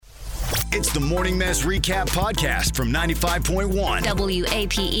It's the Morning Mess Recap Podcast from 95.1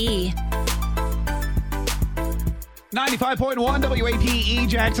 WAPE. 95.1 WAPE,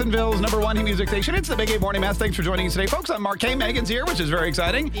 Jacksonville's number one music station. It's the Big A Morning Mess. Thanks for joining us today, folks. I'm Mark K. Megan's here, which is very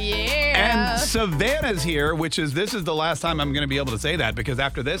exciting. Yeah. And Savannah's here, this is the last time I'm going to be able to say that, because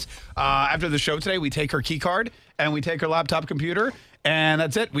after this, after the show today, we take her key card and we take her laptop computer, and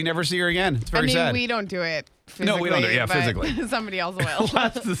that's it. We never see her again. It's very sad. We don't do it physically. No, we don't do it. Yeah, but physically. Somebody else will.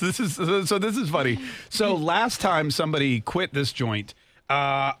 This is funny. So last time somebody quit this joint,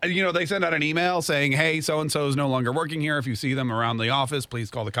 they send out an email saying, hey, so-and-so is no longer working here. If you see them around the office,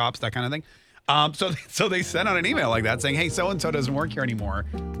 please call the cops, that kind of thing. So they sent out an email like that saying, hey, so-and-so doesn't work here anymore.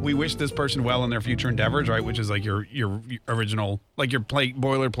 We wish this person well in their future endeavors, right? Which is like your original, like your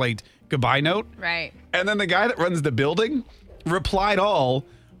boilerplate goodbye note. Right. And then the guy that runs the building replied all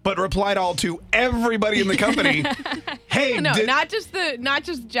to everybody in the company. Hey, not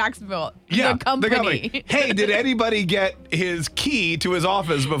just Jacksonville. The company. Hey, did anybody get his key to his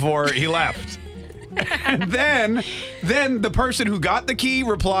office before he left? And then the person who got the key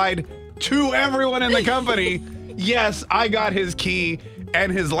replied to everyone in the company, yes, I got his key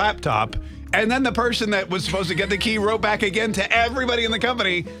and his laptop. And then the person that was supposed to get the key wrote back again to everybody in the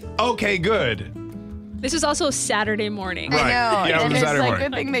company, okay, good. This is also Saturday morning. Right. I know. Yeah, and it's Saturday like, morning.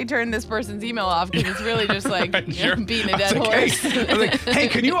 good thing they turned this person's email off, because it's really just like Sure. beating a dead I was horse. like, hey,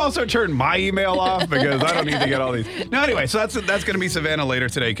 can you also turn my email off, because I don't need to get all these. No, anyway, so that's going to be Savannah later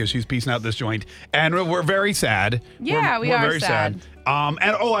today, because she's piecing out this joint, and we're very sad. Yeah, we're are very sad.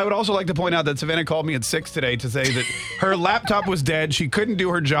 I would also like to point out that Savannah called me at 6 today to say that her laptop was dead, she couldn't do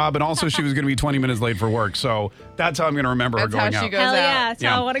her job, and also she was going to be 20 minutes late for work. So that's how I'm going to remember her going That's how out. she goes Hell out. yeah, that's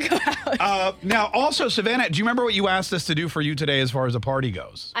how I want to go out. Now, also, Savannah, do you remember what you asked us to do for you today as far as a party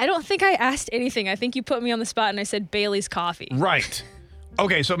goes? I don't think I asked anything. I think you put me on the spot and I said Bailey's coffee. Right.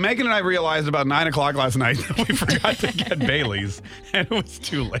 Okay, so Megan and I realized about 9 o'clock last night that we forgot to get Bailey's, and it was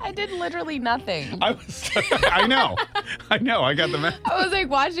too late. I did literally nothing. I know. I got the message. I was like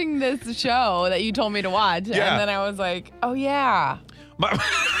watching this show that you told me to watch, Yeah. and then I was like, oh yeah.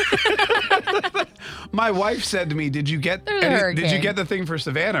 My wife said to me, did you get the thing for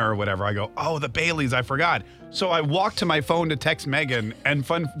Savannah or whatever? I go, oh, the Baileys, I forgot. So I walked to my phone to text Megan, and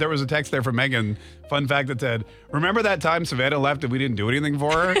there was a text there from Megan, fun fact, that said, remember that time Savannah left and we didn't do anything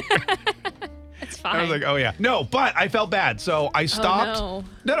for her? It's fine. I was like, oh yeah. No, but I felt bad, so I stopped. Oh,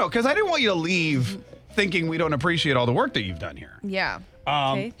 No, because I didn't want you to leave thinking we don't appreciate all the work that you've done here. Yeah.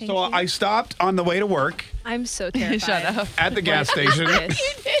 Okay, thank you. I stopped on the way to work I'm so terrified. Shut up. at the gas station. This?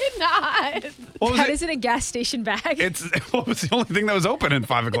 You did not. What was That it? isn't a gas station bag. What was the only thing that was open at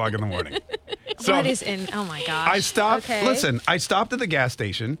 5 o'clock in the morning? So What is in? Oh my gosh. I stopped. Okay. Listen, I stopped at the gas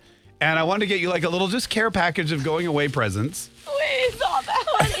station, and I wanted to get you like a little just care package of going away presents. Wait, it's all that.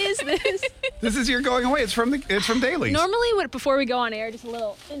 What is this? This is your going away. It's from Dailies. Normally, before we go on air, just a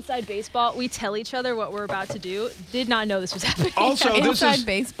little inside baseball, we tell each other what we're about to do. Did not know this was happening. Also, Inside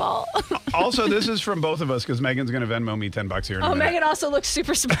baseball. this is from both of us, because Megan's going to Venmo me $10 here in a minute. Megan also looked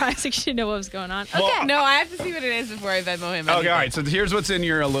super surprised. Like she didn't know what was going on. Well, Okay. No, I have to see what it is before I Venmo him. Okay, all right. So here's what's in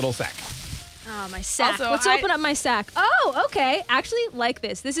your little sack. Oh, my sack. Also, Let's open up my sack. Oh, okay. Actually, like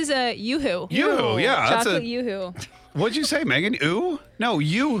this. This is a Yoo-hoo. Yoo-hoo, yeah. Chocolate Yoo-hoo. What'd you say, Megan? Ooh? No,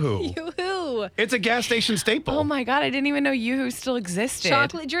 Yoo-hoo. Yoo-hoo. It's a gas station staple. Oh my god, I didn't even know Yoo-hoo still existed.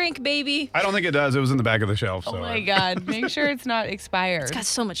 Chocolate drink, baby. I don't think it does. It was in the back of the shelf. Oh So my god, make sure it's not expired. It's got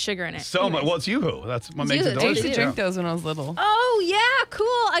so much sugar in it. So much. Well, it's Yoo-hoo. That's what makes it Yoo-hoo. I used delicious. to drink those when I was little. Oh, yeah, cool.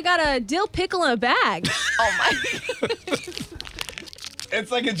 I got a dill pickle in a bag. Oh my It's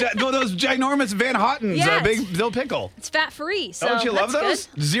like those ginormous Van Houtens, Yes. big dill pickle. It's fat-free, so Don't you love that's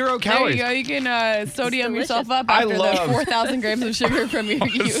those? 0 There calories. you go. You can sodium delicious. yourself up I after love- the 4,000 grams of sugar from your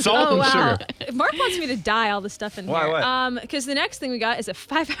Yoo-hoo. Salt Oh, and wow. sugar. Mark wants me to dye all the stuff in Why, here. what? Because the next thing we got is a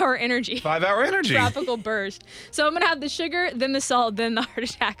 5-hour energy. 5-hour energy. Tropical burst. So I'm going to have the sugar, then the salt, then the heart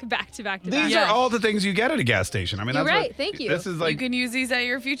attack back to back to back. These Yeah. are all the things you get at a gas station. I mean, You're that's right. what, Thank you. This is You like can use these at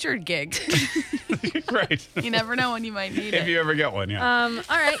your future gig. right. You never know when you might need If it. you ever get one, yeah. All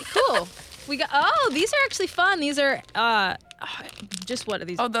right, cool. We got. Oh, these are actually fun. These are just what are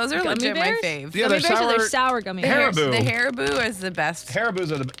these? Oh, those are gummy legit my bears? fave. Yeah, Gummy they're bears or sour- they're sour gummy Haribo. bears? The Haribo is the best.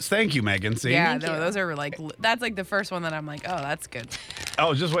 Haribo's are the best. Thank you, Megan. See? Yeah, Thank no, you. those are like, that's like the first one that I'm like, oh, that's good.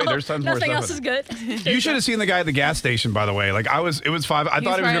 Oh, just wait. There's tons more Nothing stuff. else in is it. good. You should have seen the guy at the gas station, by the way. Like, it was 5. I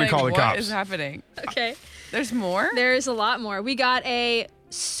thought he was going to call the What cops. is happening? Okay. There's more? There's a lot more. We got a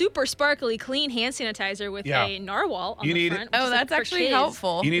super sparkly clean hand sanitizer with Yeah. a narwhal on You the need- front. Oh, which is, like, that's for actually kids.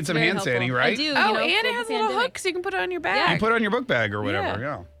 helpful. You need some Very hand helpful. sanitizer, right? I do. Oh, you know, and for it has the a little pandemic. hook so you can put it on your You bag. put it on your book bag or whatever.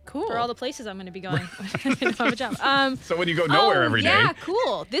 Yeah. Cool. for all the places I'm going to be going. I don't have a job. So when you go nowhere every day. Yeah,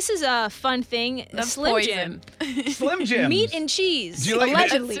 cool. This is a fun thing. That's Slim poison. Jim. Slim Jim. Meat and cheese. Do you like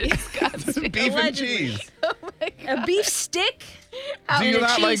allegedly. beef and Allegedly. cheese? A beef stick. Do you and a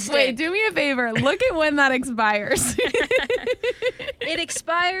not like? cheese Wait, stick. do me a favor. Look at when that expires. It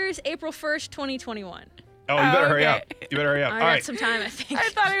expires April 1st, 2021. Oh, you better hurry okay. up. You better hurry up. I All got right. some time, I think. I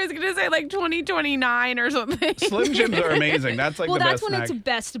thought he was going to say like 2029 or something. Slim Jims are amazing. That's like Well, the that's best when snack. it's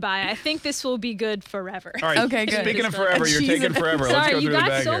best buy. I think this will be good forever. All right. Okay, good. Speaking of Just like forever, a you're cheese taking and- forever. Let's Sorry, go you through the got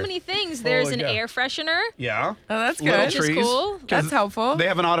bag so here. many things. There's Holy an cow. air freshener. Yeah. Oh, that's Little good. Which is trees. cool. 'Cause That's helpful. They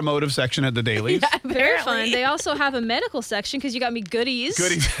have an automotive section at the dailies. Very fun. Apparently. They also have a medical section because you got me goodies.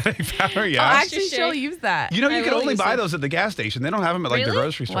 Goodies. Oh, Yeah. actually, Extra she'll shake. use that. You know, I you can will only use buy them. those at the gas station. They don't have them at like the Really?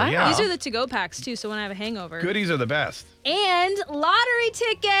 grocery store. Wow. Yeah. These are the to-go packs too, so when I have a hangover. Goodies are the best. And lottery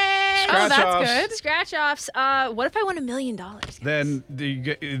tickets. Scratch Oh, that's offs. good. Scratch offs. What if I won $1 million? Then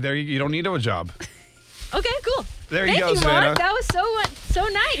you don't need a job. Okay, cool. There you Thank go, you, Savannah. Mark. That was so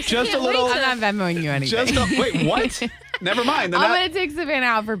nice. I Just can't a little- wait to- I'm not Venmoing you anything. Wait, what? Never mind. Then I'm that, going to take Savannah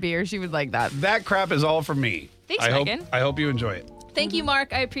out for beer. She would like that. that crap is all from me. Thanks, I hope, Megan. I hope you enjoy it. Thank you,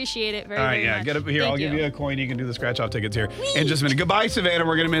 Mark. I appreciate it very, All right, very yeah. much. Get up here. Thank I'll give you a coin. You can do the scratch off tickets here in just a minute. Goodbye, Savannah.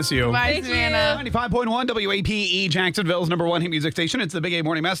 We're going to miss you. Bye, Thank you. Savannah. 95.1 WAPE, Jacksonville's #1 hit music station. It's the Big A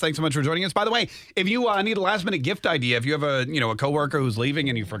Morning Mess. Thanks so much for joining us. By the way, if you need a last minute gift idea, if you have a coworker who's leaving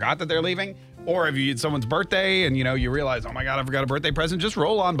and you forgot that they're leaving, or if it's someone's birthday and you realize, oh my God, I forgot a birthday present, just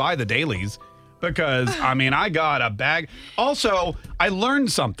roll on by the dailies because I got a bag. Also, I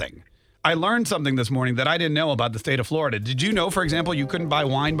learned something. This morning that I didn't know about the state of Florida. Did you know, for example, you couldn't buy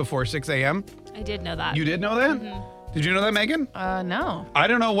wine before 6 a.m.? I did know that. You did know that? Did you know that, Megan? No. I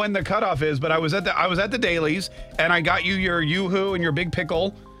don't know when the cutoff is, but I was at the dailies and I got you your Yoo-Hoo and your big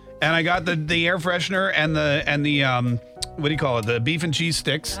pickle, and I got the air freshener and the what do you call it? The beef and cheese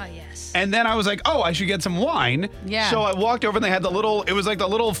sticks. Oh, yes. And then I was like, oh, I should get some wine. Yeah. So I walked over and they had it was like the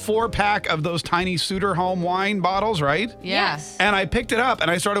little 4-pack of those tiny Suter Home wine bottles, right? Yeah. Yes. And I picked it up and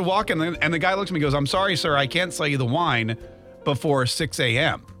I started walking and the guy looks at me and goes, I'm sorry, sir, I can't sell you the wine before 6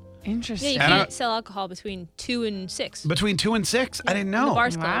 a.m. Yeah, Interesting. you And can't sell alcohol between 2 and 6. Between 2 and 6? I didn't The know.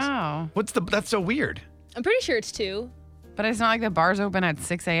 bar's closed. Wow. That's so weird. I'm pretty sure it's 2. But it's not like the bar's open at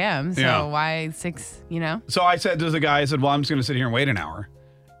 6 a.m. So Yeah. why 6, So I said to the guy, well, I'm just going to sit here and wait an hour.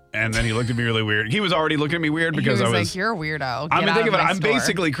 And then he looked at me really weird. He was already looking at me weird because he was I was. like, you're a weirdo. I mean, Get think out of it. my I'm store."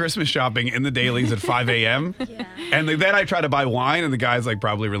 basically Christmas shopping in the dailies at 5 a.m. Yeah. And then I try to buy wine, and the guy's like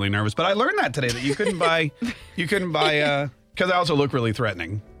probably really nervous. But I learned that today that you couldn't buy, because I also look really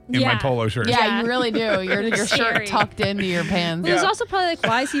threatening in my Yeah. polo shirt. Yeah, you really do. Your shirt Scary. tucked into your pants. Well, it was Yeah. also probably like,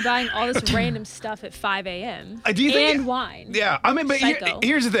 why is he buying all this random stuff at 5 a.m.? Do you think And wine. Yeah, I mean, but Psycho.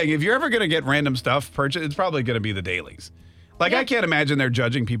 here's the thing: if you're ever going to get random stuff purchased, it's probably going to be the dailies. Like, I can't imagine they're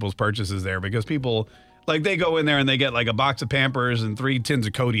judging people's purchases there because people, like, they go in there and they get like a box of Pampers and 3 tins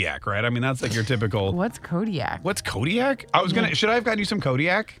of Kodiak, right? I mean, that's like your typical. What's Kodiak? What's Kodiak? I was should I have gotten you some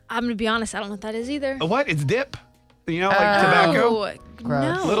Kodiak? I'm going to be honest, I don't know what that is either. What? It's dip. Like tobacco. Oh,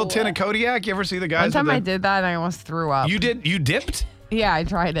 Gross. no. Little tin of Kodiak. You ever see the guys? One time with I did that and I almost threw up. You dipped? Yeah, I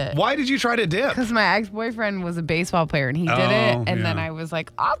tried it. Why did you try to dip? Because my ex-boyfriend was a baseball player and he did Oh, it. And then yeah. I was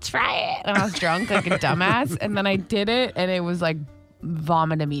like, I'll try it. And I was drunk like a dumbass. And then I did it and it was like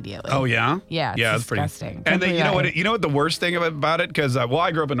vomit immediately. Oh yeah, Yeah, yeah, it's it's pretty. disgusting. And then Don't you know do what? that. You know what the worst thing about it? Because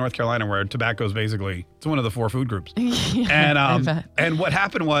I grew up in North Carolina, where tobacco is basically it's one of the 4 food groups. And bet. and what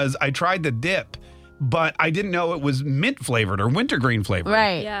happened was I tried the dip, but I didn't know it was mint flavored or wintergreen flavored.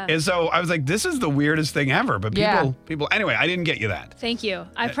 Right. Yeah. And so I was like, this is the weirdest thing ever. But Yeah. people. Anyway, I didn't get you that. Thank you.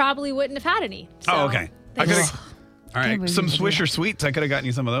 I probably wouldn't have had any. So Oh, okay. I thanks. could have. All right, believe some you did Swisher Sweets. I could have gotten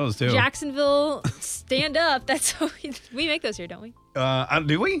you some of those too. Jacksonville, stand up. That's how we make those here, don't we?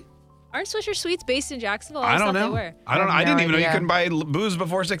 Do we? Aren't Swisher Sweets based in Jacksonville? I don't thought know. They were. I don't know. I I have didn't no even know you idea. couldn't buy booze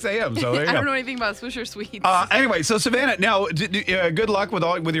before 6 a.m. So there you I go. don't know anything about Swisher Sweets. Anyway, so Savannah, now good luck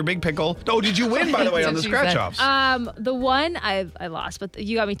with your big pickle. Oh, did you win by the way on the That's what she scratch said. offs? The one I lost, but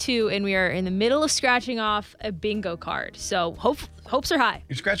you got me 2, and we are in the middle of scratching off a bingo card. So hopes are high.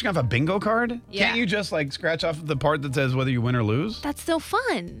 You're scratching off a bingo card? Yeah. Can't you just like scratch off the part that says whether you win or lose? That's so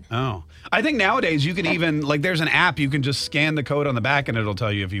fun. Oh, I think nowadays you can even like there's an app you can just scan the code on the back and it'll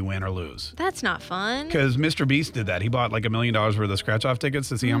tell you if you win or lose. That's not fun. Because Mr. Beast did that. He bought like $1 million worth of scratch off tickets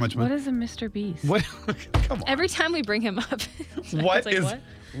to see how much What money. is a Mr. Beast? What? Come on. Every time we bring him up, it's What like, is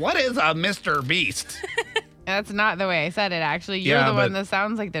what is a Mr. Beast? That's not the way I said it, actually. You're Yeah, the one but- that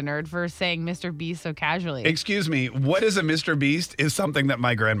sounds like the nerd for saying Mr. Beast so casually. Excuse me. What is a Mr. Beast is something that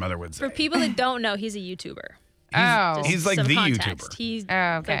my grandmother would say. For people that don't know, he's a YouTuber. Oh. He's like Some the context. YouTuber. He's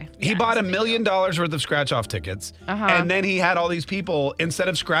Oh, okay. He bought $1 million worth of scratch-off tickets, and then he had all these people, instead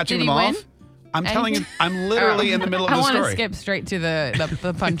of scratching Did them he off, win? I'm telling you, I'm literally in the middle of I the want to story. skip straight to the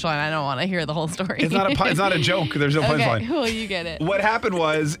punchline. I don't want to hear the whole story. It's not a joke. There's no punchline. Okay, well, you get it. What happened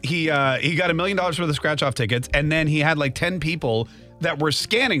was he got $1 million worth of scratch-off tickets, and then he had like 10 people that were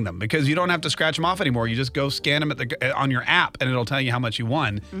scanning them because you don't have to scratch them off anymore. You just go scan them on your app, and it'll tell you how much you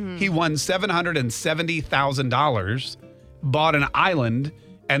won. He won $770,000, bought an island,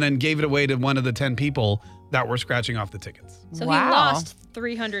 and then gave it away to one of the 10 people that were scratching off the tickets. So Wow. he lost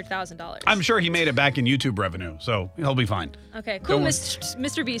 $300,000. I'm sure he made it back in YouTube revenue, so he'll be fine. Okay, cool, Don't worry.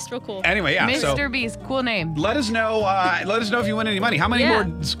 Mr. Beast, real cool. Anyway, yeah. So Mr. Beast, cool name. let us know. Let us know if you win any money. How many Yeah.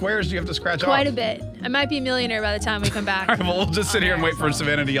 more squares do you have to scratch Quite off? a bit. I might be a millionaire by the time we come back. All right, well, we'll just sit here and wait for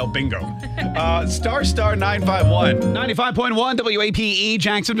Savannah to yell bingo. Star 951. 95.1 WAPE,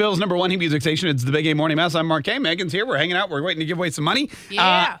 Jacksonville's #1 hit music station. It's the Big A Morning Mess. I'm Mark K. Megan's here. We're hanging out. We're waiting to give away some money.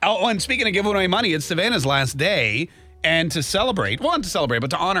 Yeah. And speaking of giving away money, it's Savannah's last day. And to celebrate, well, not to celebrate, but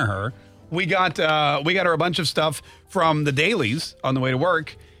to honor her, we got her a bunch of stuff from the dailies on the way to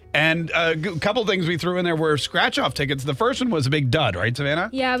work. And a couple things we threw in there were scratch-off tickets. The first one was a big dud, right, Savannah?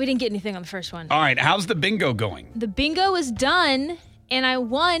 Yeah, we didn't get anything on the first one. All right, how's the bingo going? The bingo was done, and I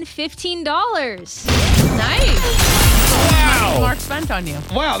won $15. Nice. Wow. Mark spent on you.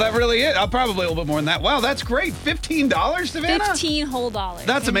 Wow, that really is. Probably a little bit more than that. Wow, that's great. $15, Savannah? 15 whole dollars.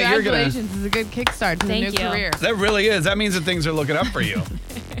 That's amazing. You're gonna. Congratulations. This is a good kickstart to Thank the new you. career. That really is. That means that things are looking up for you.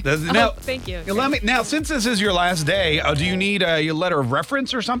 Now, thank you. Now, since this is your last day, do you need a letter of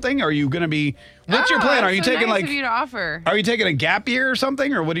reference or something? Are you going to be? What's your plan? Are That's you so taking nice of you to offer? Are you taking a gap year or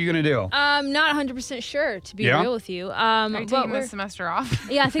something, or what are you going to do? I'm not 100% sure, to be Yeah? real with you. Are you But taking we're- this semester off?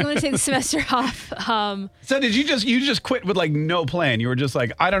 yeah, I think I'm going to take the semester off. So did you just quit with like no plan? You were just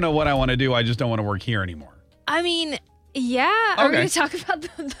like, I don't know what I want to do. I just don't want to work here anymore. I mean, yeah. Are we Okay. going to talk about the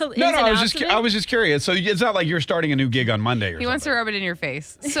ins No, and I was outs just of it? I was just curious. So it's not like you're starting a new gig on Monday or He something. wants to rub it in your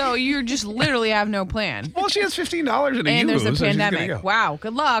face. So you just literally have no plan. Well, she has $15 in a And there's a so she's gonna pandemic. go. Wow.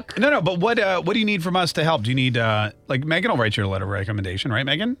 Good luck. No, but what do you need from us to help? Do you need like Megan will write you a letter of recommendation, right,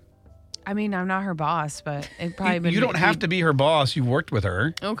 Megan? I mean, I'm not her boss, but it probably You don't have to be her boss. You worked with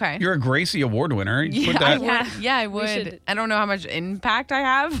her. Okay. You're a Gracie Award winner. You Yeah, put I that- would. Yeah, I would. should- I don't know how much impact I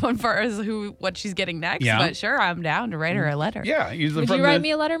have as far as what she's getting next, Yeah. but sure, I'm down to write her a letter. Yeah, use the Would from you write the- me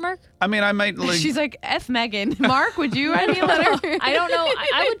a letter, Mark? I mean, I might. Like, She's like, F Megan. Mark, would you write me a letter? I don't know.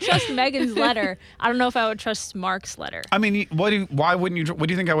 I would trust Megan's letter. I don't know if I would trust Mark's letter. I mean, why wouldn't you? What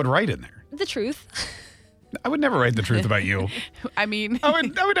do you think I would write in there? The truth. I would never write the truth about you. I mean, I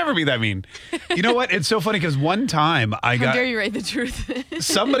would never be that mean. You know what? It's so funny because one time I how got dare you write the truth?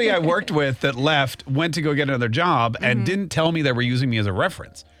 somebody I worked with that left, went to go get another job, and didn't tell me they were using me as a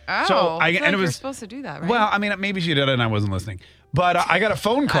reference. Oh, so I feel like it you're was supposed to do that, right? well. I mean, maybe she did it and I wasn't listening. But I got a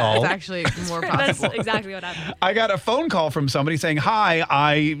phone call. That's actually more That's possible. exactly what happened. I got a phone call from somebody saying, "Hi,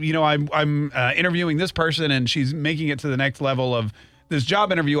 I'm interviewing this person, and she's making it to the next level of this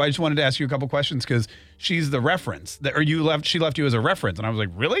job interview. I just wanted to ask you a couple questions because she's the reference she left you as a reference." And I was like,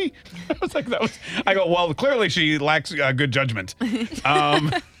 "Really?" I was like, I go, "Well, clearly she lacks good judgment."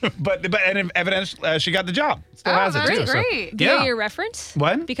 But in evidence, she got the job. Still has it that's too. so- great. yeah. Your reference?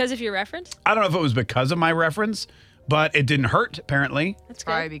 What? Because of your reference? I don't know if it was because of my reference, but it didn't hurt. Apparently, That's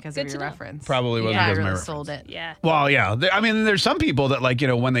Probably good. because Good of to your know. reference. probably was Yeah, I because of my really reference. sold it. Yeah. Well, yeah. I mean, there's some people that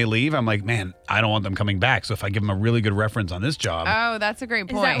when they leave, I'm like, man, I don't want them coming back. So if I give them a really good reference on this job, Oh, that's a great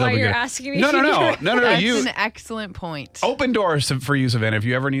Is point. that they'll why be you're good. asking me? No, if no, you no, need no, no, no. That's You an excellent point. open doors for you, Savannah. If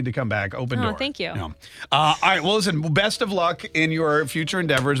you ever need to come back, open Oh, door. thank you. Yeah. All right. Well, listen. Best of luck in your future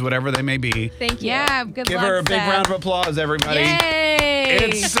endeavors, whatever they may be. Thank you. Yeah, good Give luck, her a big Seth. round of applause, everybody. Yay!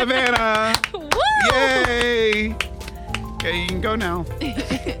 It's Savannah. Woo! Yay! Okay, you can go now.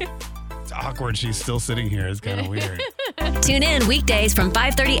 It's awkward. She's still sitting here. It's kind of weird. Tune in weekdays from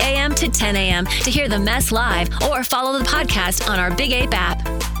 5:30 a.m. to 10 a.m. to hear the mess live or follow the podcast on our Big Ape app.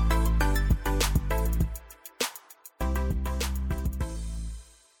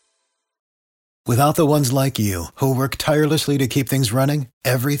 Without the ones like you, who work tirelessly to keep things running,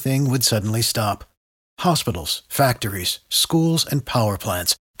 everything would suddenly stop. Hospitals, factories, schools, and power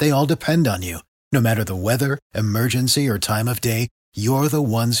plants, they all depend on you. No matter the weather, emergency, or time of day, you're the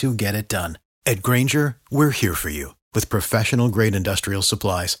ones who get it done. At Grainger, we're here for you with professional-grade industrial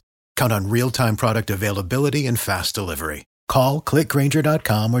supplies. Count on real-time product availability and fast delivery. Call, click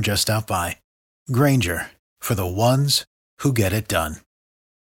Grainger.com, or just stop by. Grainger, for the ones who get it done.